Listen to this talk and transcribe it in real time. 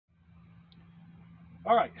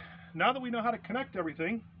All right, now that we know how to connect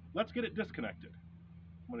everything, let's get it disconnected.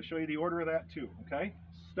 I'm going to show you the order of that too, okay?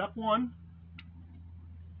 Step one,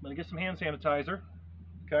 I'm going to get some hand sanitizer,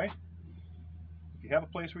 okay? If you have a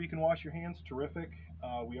place where you can wash your hands, terrific.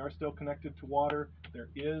 We are still connected to water. There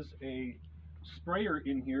is a sprayer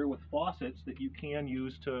in here with faucets that you can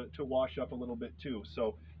use to wash up a little bit too.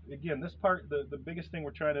 So again, this part, the biggest thing we're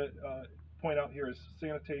trying to point out here is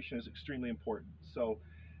sanitation is extremely important. So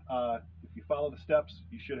if you follow the steps,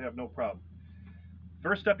 you should have no problem.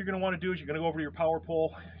 First step you're going to want to do is you're going to go over to your power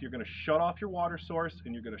pole. You're going to shut off your water source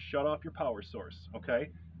and you're going to shut off your power source. Okay?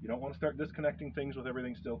 You don't want to start disconnecting things with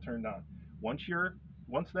everything still turned on. Once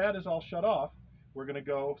that is all shut off, we're going to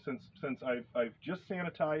go since I've just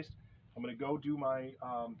sanitized. I'm going to go do my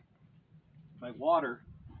my water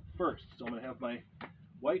first. So I'm going to have my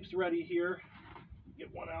wipes ready here.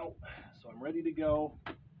 Get one out. So I'm ready to go.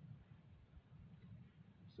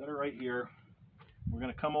 Set it right here. We're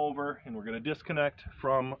going to come over and we're going to disconnect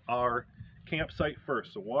from our campsite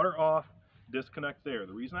first. So water off, disconnect there.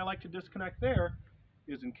 The reason I like to disconnect there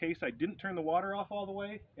is in case I didn't turn the water off all the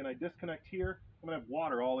way and I disconnect here, I'm going to have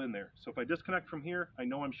water all in there. So if I disconnect from here, I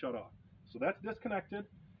know I'm shut off. So that's disconnected.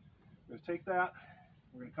 We're going to take that,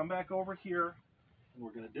 we're going to come back over here, and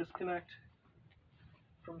we're going to disconnect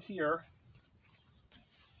from here.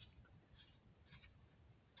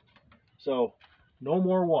 So no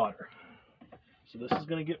more water. So this is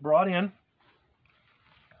going to get brought in.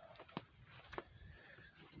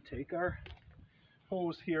 Take our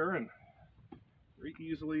hose here and very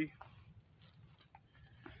easily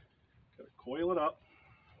coil it up.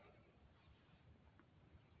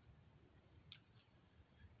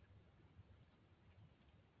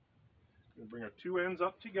 We're going to bring our two ends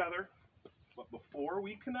up together, but before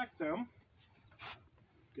we connect them,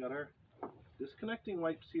 got our disconnecting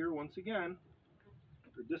wipes here once again.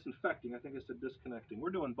 Or disinfecting, I think I said disconnecting. We're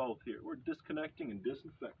doing both here. We're disconnecting and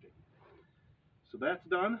disinfecting. So that's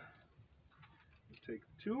done. We'll take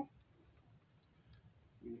the two.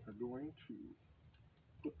 We are going to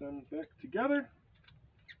put them back together.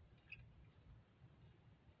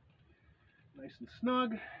 Nice and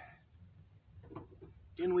snug.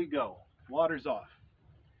 In we go. Water's off.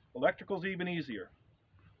 Electrical's even easier.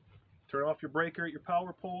 Turn off your breaker at your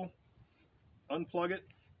power pole. Unplug it.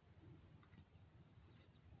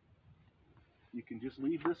 You can just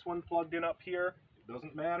leave this one plugged in up here. It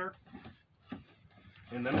doesn't matter.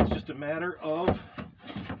 And then it's just a matter of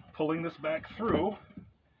pulling this back through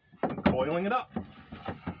and coiling it up.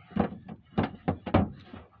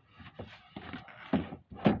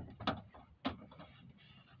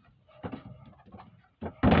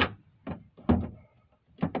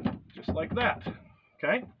 Just like that.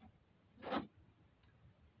 Okay?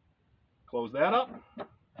 Close that up.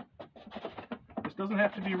 This doesn't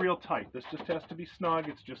have to be real tight. This just has to be snug.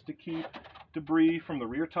 It's just to keep debris from the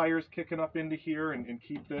rear tires kicking up into here and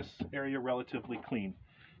keep this area relatively clean.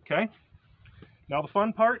 Okay? Now the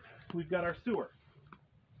fun part, we've got our sewer.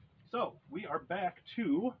 So we are back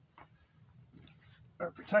to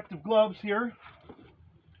our protective gloves here.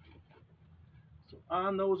 So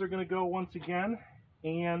on those are going to go once again.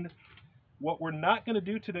 And what we're not going to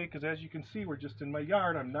do today, because as you can see, we're just in my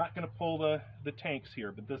yard, I'm not going to pull the tanks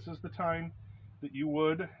here. But this is the time that you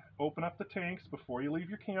would open up the tanks before you leave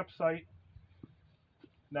your campsite.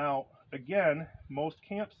 Now, again, most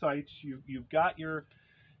campsites, you've got your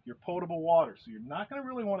potable water, so you're not going to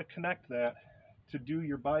really want to connect that to do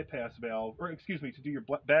your bypass valve, or excuse me, to do your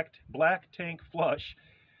black tank flush.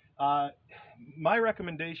 My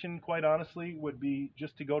recommendation, quite honestly, would be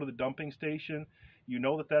just to go to the dumping station. You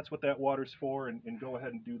know that that's what that water's for, and go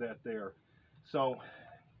ahead and do that there. So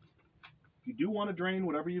if you do want to drain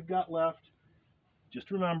whatever you've got left, just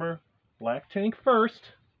remember, black tank first.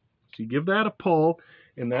 So you give that a pull,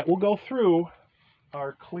 and that will go through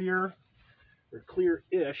our clear or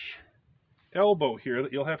clear-ish elbow here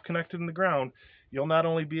that you'll have connected in the ground. You'll not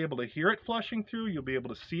only be able to hear it flushing through, you'll be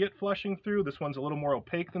able to see it flushing through. This one's a little more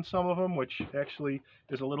opaque than some of them, which actually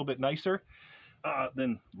is a little bit nicer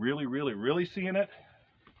than really seeing it.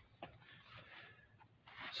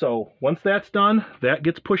 So once that's done, that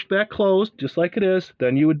gets pushed back closed just like it is.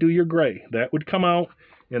 Then you would do your gray. That would come out,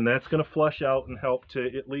 and that's going to flush out and help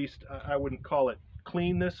to at least, I wouldn't call it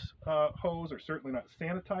clean this hose, or certainly not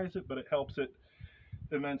sanitize it, but it helps it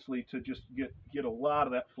immensely to just get a lot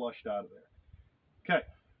of that flushed out of there. Okay,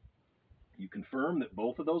 you confirm that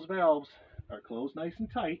both of those valves are closed nice and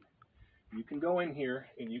tight. You can go in here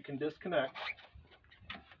and you can disconnect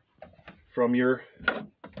from your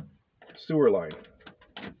sewer line,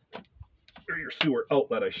 or your sewer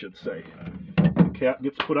outlet, I should say. The cap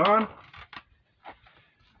gets put on.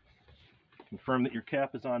 Confirm that your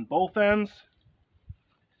cap is on both ends.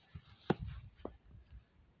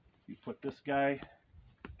 You put this guy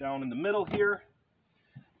down in the middle here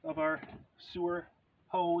of our sewer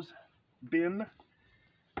hose bin,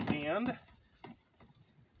 and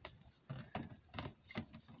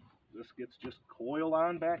this gets just coiled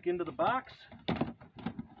on back into the box.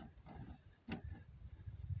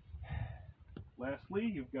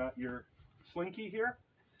 Lastly, you've got your slinky here.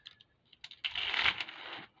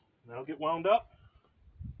 That'll get wound up.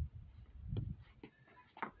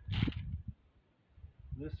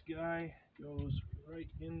 This guy goes right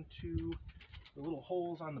into the little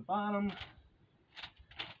holes on the bottom.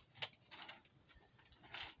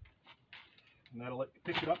 And that'll let you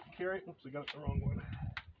pick it up and carry it. Oops, I got it the wrong one.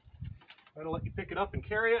 That'll let you pick it up and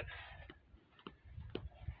carry it.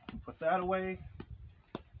 Put that away.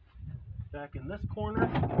 Back in this corner.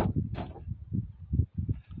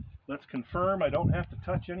 Let's confirm I don't have to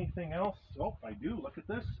touch anything else. Oh, I do. Look at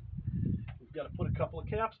this. We've got to put a couple of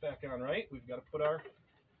caps back on, right? We've got to put our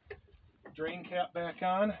drain cap back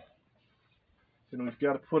on. Then we've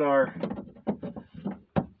got to put our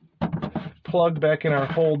plug back in our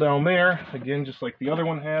hole down there. Again, just like the other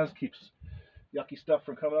one has. Keeps yucky stuff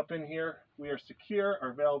from coming up in here. We are secure.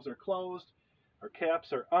 Our valves are closed. Our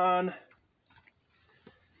caps are on.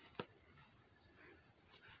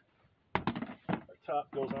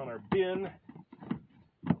 Top goes on our bin.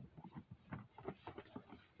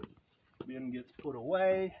 Bin gets put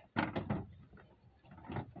away.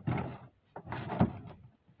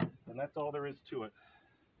 And that's all there is to it.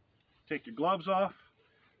 Take your gloves off,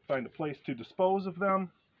 find a place to dispose of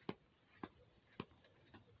them.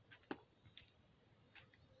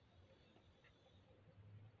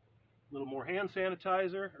 A little more hand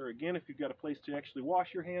sanitizer, or again, if you've got a place to actually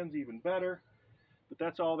wash your hands, even better. But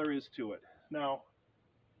that's all there is to it. Now,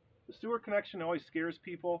 the sewer connection always scares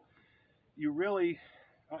people. You really,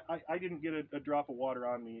 I didn't get a drop of water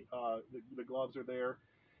on me. The gloves are there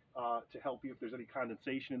to help you if there's any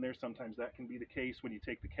condensation in there. Sometimes that can be the case when you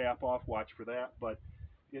take the cap off. Watch for that. But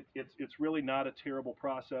it's really not a terrible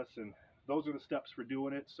process, and those are the steps for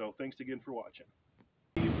doing it. So thanks again for watching.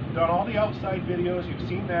 You've done all the outside videos. You've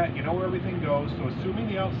seen that. You know where everything goes. So assuming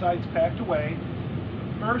the outside's packed away,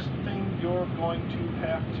 the first thing you're going to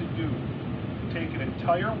have to do, take an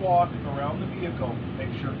entire walk around the vehicle, make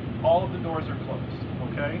sure all of the doors are closed,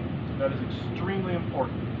 okay? That is extremely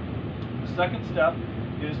important. The second step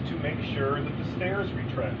is to make sure that the stairs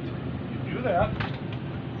retract. You do that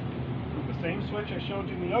with the same switch I showed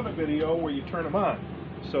you in the other video where you turn them on.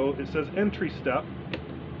 So it says entry step,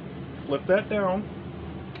 flip that down,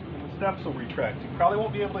 and the steps will retract. You probably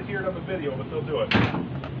won't be able to hear it on the video, but they'll do it.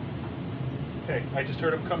 Okay, I just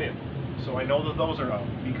heard them come in. So I know that those are out,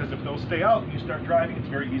 because if those stay out and you start driving, it's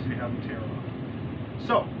very easy to have them tear off.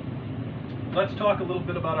 So, let's talk a little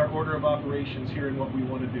bit about our order of operations here and what we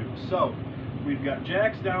want to do. So, we've got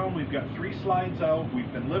jacks down, we've got 3 slides out,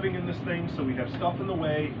 we've been living in this thing, so we have stuff in the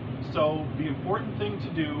way. So, the important thing to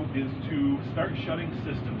do is to start shutting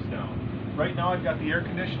systems down. Right now I've got the air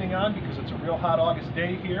conditioning on because it's a real hot August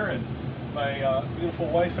day here, and my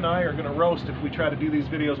beautiful wife and I are going to roast if we try to do these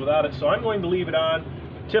videos without it, so I'm going to leave it on.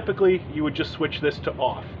 Typically, you would just switch this to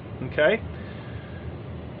off, okay?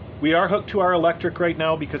 We are hooked to our electric right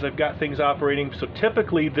now because I've got things operating, so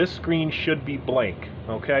typically this screen should be blank,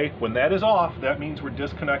 okay? When that is off, that means we're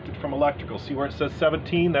disconnected from electrical. See where it says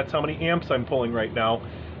 17? That's how many amps I'm pulling right now.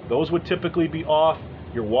 Those would typically be off.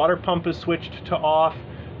 Your water pump is switched to off.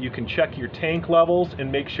 You can check your tank levels and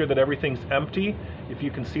make sure that everything's empty. If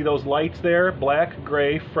you can see those lights there, black,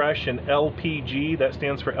 gray, fresh, and LPG, that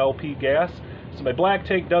stands for LP gas. So my black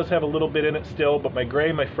tank does have a little bit in it still, but my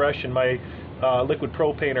gray, my fresh, and my liquid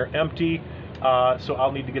propane are empty, so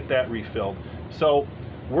I'll need to get that refilled. So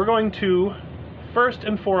we're going to, first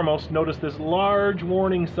and foremost, notice this large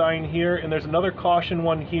warning sign here, and there's another caution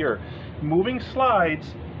one here. Moving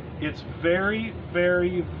slides, it's very,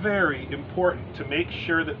 very, very important to make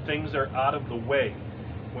sure that things are out of the way.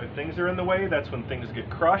 When things are in the way, that's when things get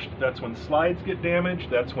crushed, that's when slides get damaged,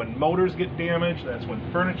 that's when motors get damaged, that's when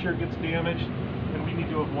furniture gets damaged, and we need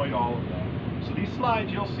to avoid all of that. So these slides,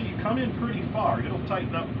 you'll see, come in pretty far. It'll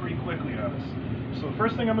tighten up pretty quickly on us. So the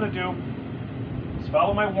first thing I'm going to do is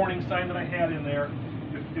follow my warning sign that I had in there.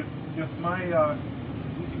 If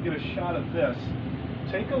we can get a shot of this,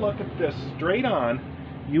 take a look at this straight on.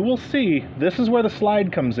 You will see this is where the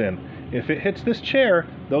slide comes in. If it hits this chair,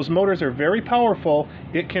 those motors are very powerful.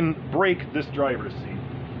 It can break this driver's seat.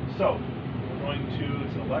 So we're going to,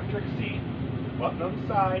 it's an electric seat, button on the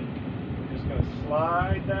side. We're just going to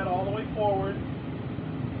slide that all the way forward.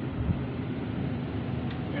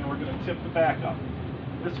 And we're going to tip the back up.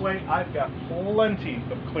 This way, I've got plenty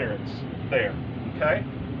of clearance there, okay?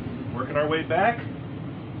 Working our way back.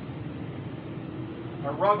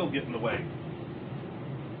 Our rug will get in the way.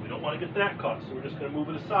 We don't want to get that caught, so we're just going to move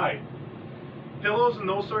it aside. Pillows and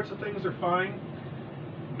those sorts of things are fine.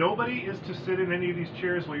 Nobody is to sit in any of these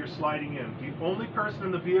chairs while you're sliding in. The only person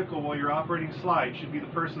in the vehicle while you're operating slides should be the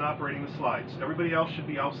person operating the slides. Everybody else should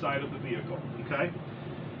be outside of the vehicle, okay?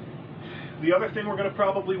 The other thing we're going to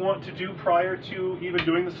probably want to do prior to even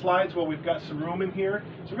doing the slides, while we've got some room in here,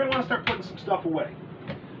 so we're going to want to start putting some stuff away.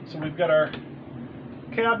 So we've got our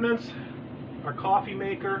cabinets, our coffee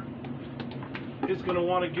maker is going to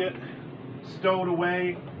want to get stowed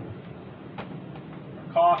away,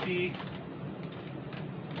 our coffee,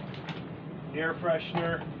 air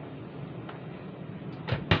freshener,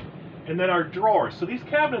 and then our drawers. So these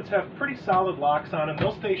cabinets have pretty solid locks on them.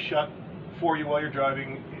 They'll stay shut for you while you're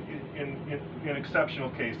driving. In exceptional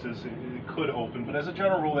cases, it could open, but as a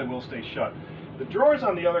general rule, they will stay shut. The drawers,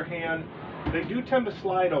 on the other hand, they do tend to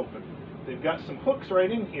slide open. They've got some hooks right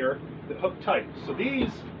in here that hook tight. So these,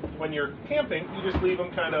 when you're camping, you just leave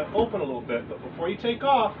them kind of open a little bit, but before you take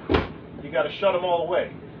off, you got to shut them all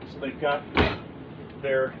away. So they've got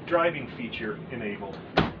their driving feature enabled.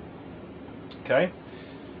 Okay,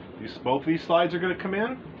 both these slides are going to come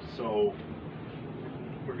in, so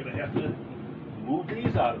we're going to have to move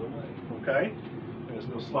these out of the way, okay, as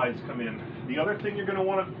those slides come in. The other thing you're going to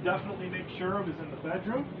want to definitely make sure of is in the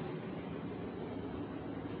bedroom.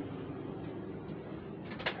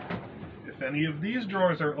 If any of these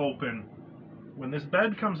drawers are open, when this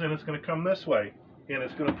bed comes in, it's going to come this way, and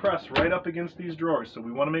it's going to press right up against these drawers. So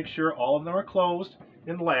we want to make sure all of them are closed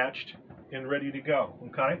and latched and ready to go,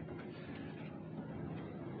 okay?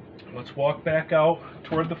 Let's walk back out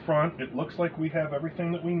toward the front. It looks like we have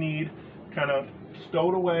everything that we need kind of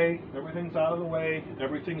stowed away. Everything's out of the way.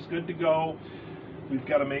 Everything's good to go. We've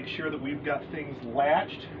got to make sure that we've got things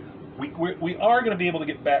latched. We are going to be able to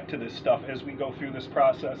get back to this stuff as we go through this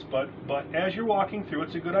process, but as you're walking through,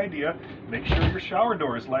 it's a good idea. Make sure your shower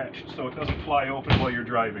door is latched so it doesn't fly open while you're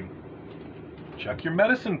driving. Check your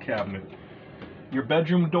medicine cabinet. Your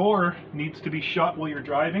bedroom door needs to be shut while you're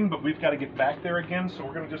driving, but we've got to get back there again, so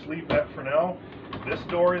we're going to just leave that for now. This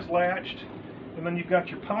door is latched, and then you've got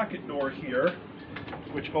your pocket door here,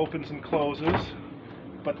 which opens and closes.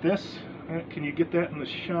 But this, can you get that in the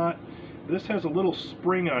shot? This has a little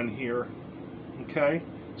spring on here, okay?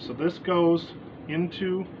 So this goes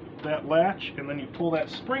into that latch, and then you pull that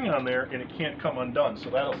spring on there, and it can't come undone, so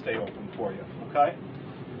that'll stay open for you, okay?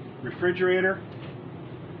 Refrigerator.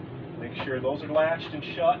 Make sure those are latched and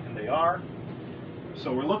shut, and they are.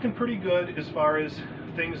 So we're looking pretty good as far as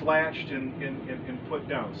things latched and put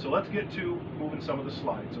down. So let's get to moving some of the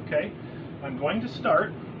slides, okay? I'm going to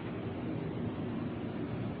start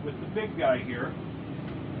with the big guy here,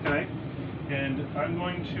 okay? And I'm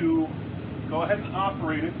going to go ahead and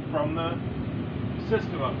operate it from the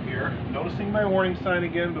system up here. Noticing my warning sign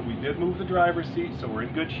again, but we did move the driver's seat, so we're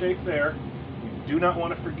in good shape there. We do not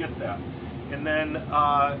want to forget that. And then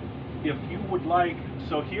if you would like,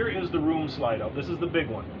 so here is the room slide out. This is the big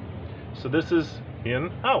one. So this is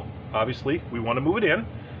in, out. Obviously, we want to move it in,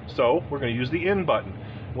 so we're going to use the in button.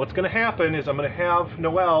 What's going to happen is I'm going to have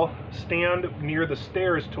Noelle stand near the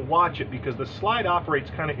stairs to watch it, because the slide operates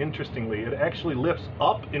kind of interestingly. It actually lifts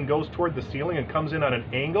up and goes toward the ceiling and comes in on an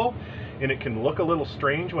angle, and it can look a little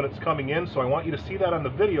strange when it's coming in, so I want you to see that on the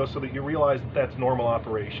video so that you realize that that's normal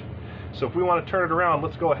operation. So if we want to turn it around,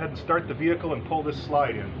 let's go ahead and start the vehicle and pull this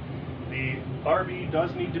slide in. The RV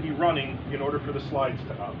does need to be running in order for the slides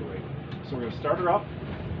to operate. So we're going to start her up.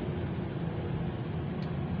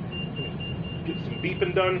 Get some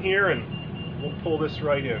beeping done here, and we'll pull this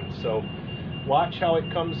right in. So watch how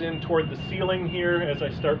it comes in toward the ceiling here as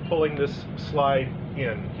I start pulling this slide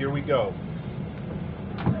in. Here we go.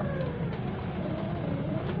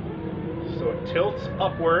 So it tilts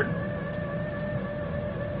upward.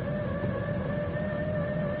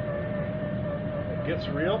 Gets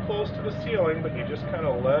real close to the ceiling, but you just kind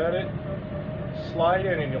of let it slide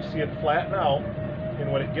in, and you'll see it flatten out.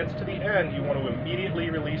 And when it gets to the end, you want to immediately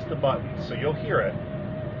release the button, so you'll hear it.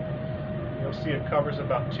 You'll see it covers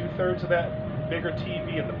about 2/3 of that bigger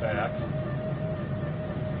TV in the back.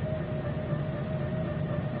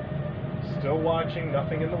 Still watching,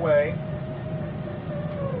 nothing in the way.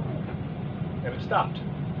 And it stopped.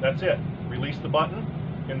 That's it. Release the button,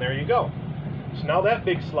 and there you go. So now that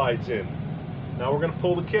big slide's in. Now we're going to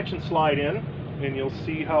pull the kitchen slide in, and you'll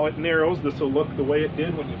see how it narrows. This will look the way it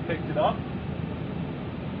did when you picked it up.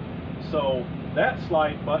 So that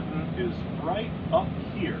slide button is right up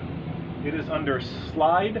here. It is under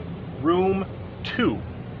slide room 2.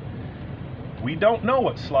 We don't know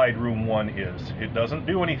what slide room 1 is. It doesn't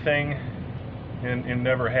do anything and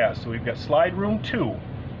never has. So we've got slide room 2.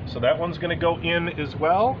 So that one's going to go in as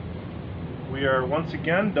well. We are once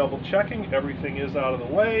again double checking everything is out of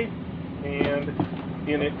the way, and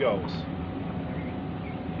in it goes.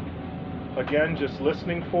 Again, just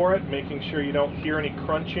listening for it, making sure you don't hear any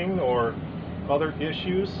crunching or other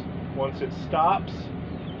issues. Once it stops,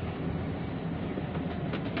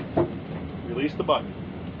 release the button.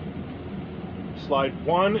 Slide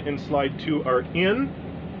 1 and slide 2 are in,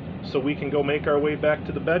 so we can go make our way back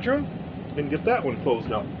to the bedroom and get that one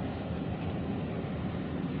closed up.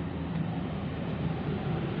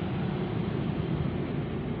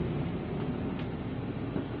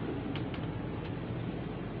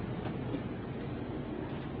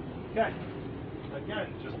 Okay,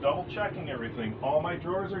 again, just double checking everything. All my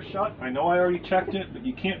drawers are shut. I know I already checked it, but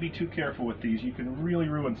you can't be too careful with these. You can really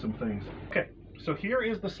ruin some things. Okay, so here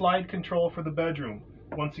is the slide control for the bedroom.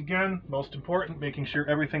 Once again, most important, making sure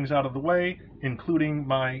everything's out of the way, including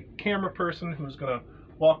my camera person who's going to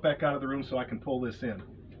walk back out of the room so I can pull this in.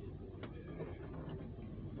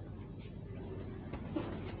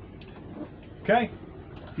 Okay,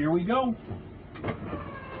 here we go.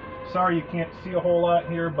 Sorry you can't see a whole lot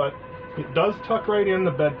here, but it does tuck right in.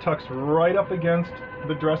 The bed tucks right up against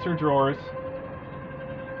the dresser drawers.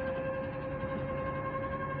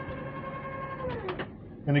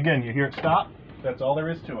 And again, you hear it stop. That's all there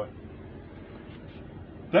is to it.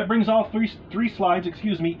 That brings all three slides,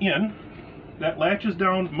 in. That latches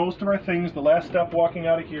down most of our things. The last step walking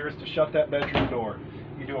out of here is to shut that bedroom door.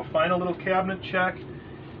 You do a final little cabinet check.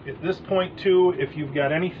 At this point too, if you've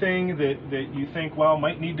got anything that you think, well,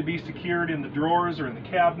 might need to be secured in the drawers or in the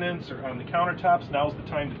cabinets or on the countertops, now's the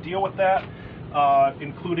time to deal with that,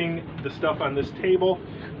 including the stuff on this table.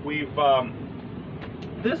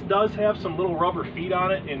 This does have some little rubber feet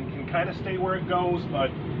on it and can kind of stay where it goes, but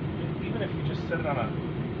even if you just set it on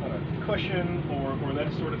a cushion or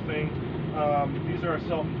that sort of thing, these are our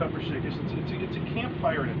salt and pepper shakers. It's a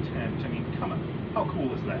campfire in a tent. I mean, come on, how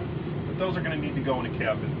cool is that? But those are going to need to go in a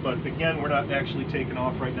cabinet. But again, we're not actually taking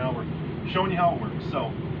off right now. We're showing you how it works.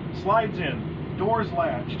 So, slides in, doors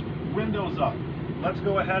latched, windows up. Let's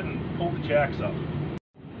go ahead and pull the jacks up.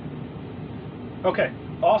 Okay,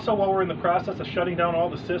 also while we're in the process of shutting down all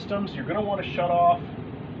the systems, you're going to want to shut off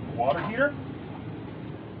the water heater.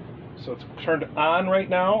 So it's turned on right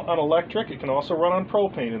now on electric. It can also run on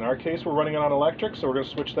propane. In our case, we're running it on electric, so we're going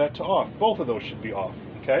to switch that to off. Both of those should be off,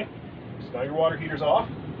 okay? So now your water heater's off.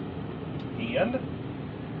 And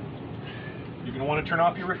you're going to want to turn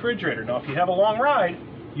off your refrigerator. Now, if you have a long ride,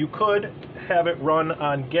 you could have it run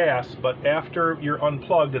on gas, but after you're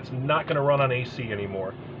unplugged, it's not going to run on AC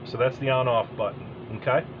anymore. So that's the on-off button,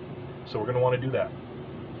 okay? So we're going to want to do that.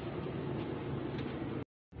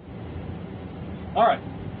 All right,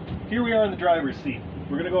 here we are in the driver's seat.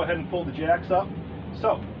 We're going to go ahead and pull the jacks up.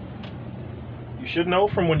 So, you should know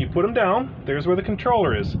from when you put them down, there's where the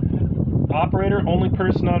controller is. Operator, only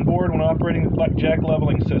person on board when operating the jack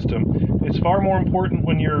leveling system. It's far more important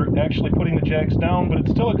when you're actually putting the jacks down, but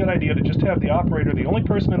it's still a good idea to just have the operator the only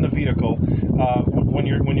person in the vehicle when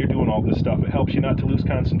you're doing all this stuff. It helps you not to lose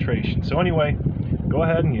concentration. So anyway, go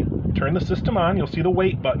ahead and you turn the system on. You'll see the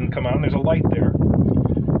wait button come on. There's a light there.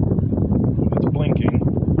 It's blinking,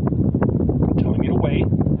 telling you to wait.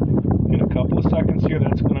 In a couple of seconds here,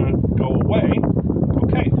 that's going to go away.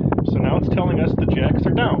 Okay, so now it's telling us the jacks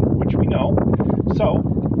are down, which we know. So,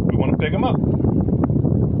 we want to pick them up.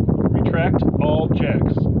 Retract all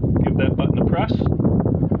jacks. Give that button a press.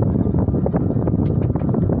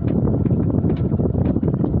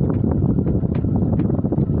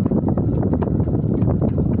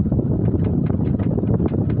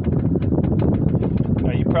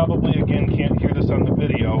 Now you probably, again, can't hear this on the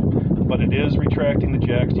video, but it is retracting the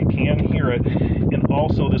jacks. You can hear it. And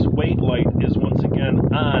also this wait light is once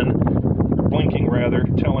again on, blinking rather,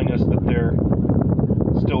 telling us that they're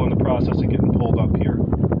still in the process of getting pulled up here.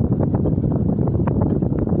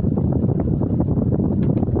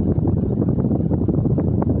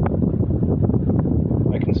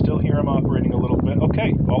 I can still hear them operating a little bit.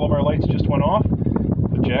 Okay, all of our lights just went off.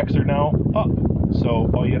 The jacks are now up.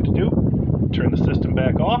 So all you have to do, turn the system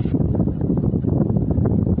back off.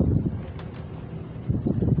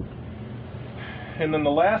 And then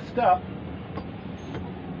the last step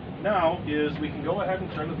now is we can go ahead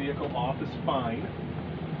and turn the vehicle off as fine.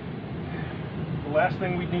 The last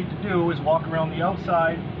thing we need to do is walk around the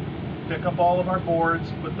outside, pick up all of our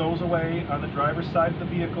boards, put those away on the driver's side of the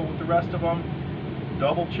vehicle with the rest of them,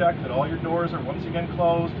 double check that all your doors are once again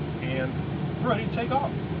closed, and we're ready to take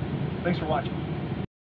off. Thanks for watching.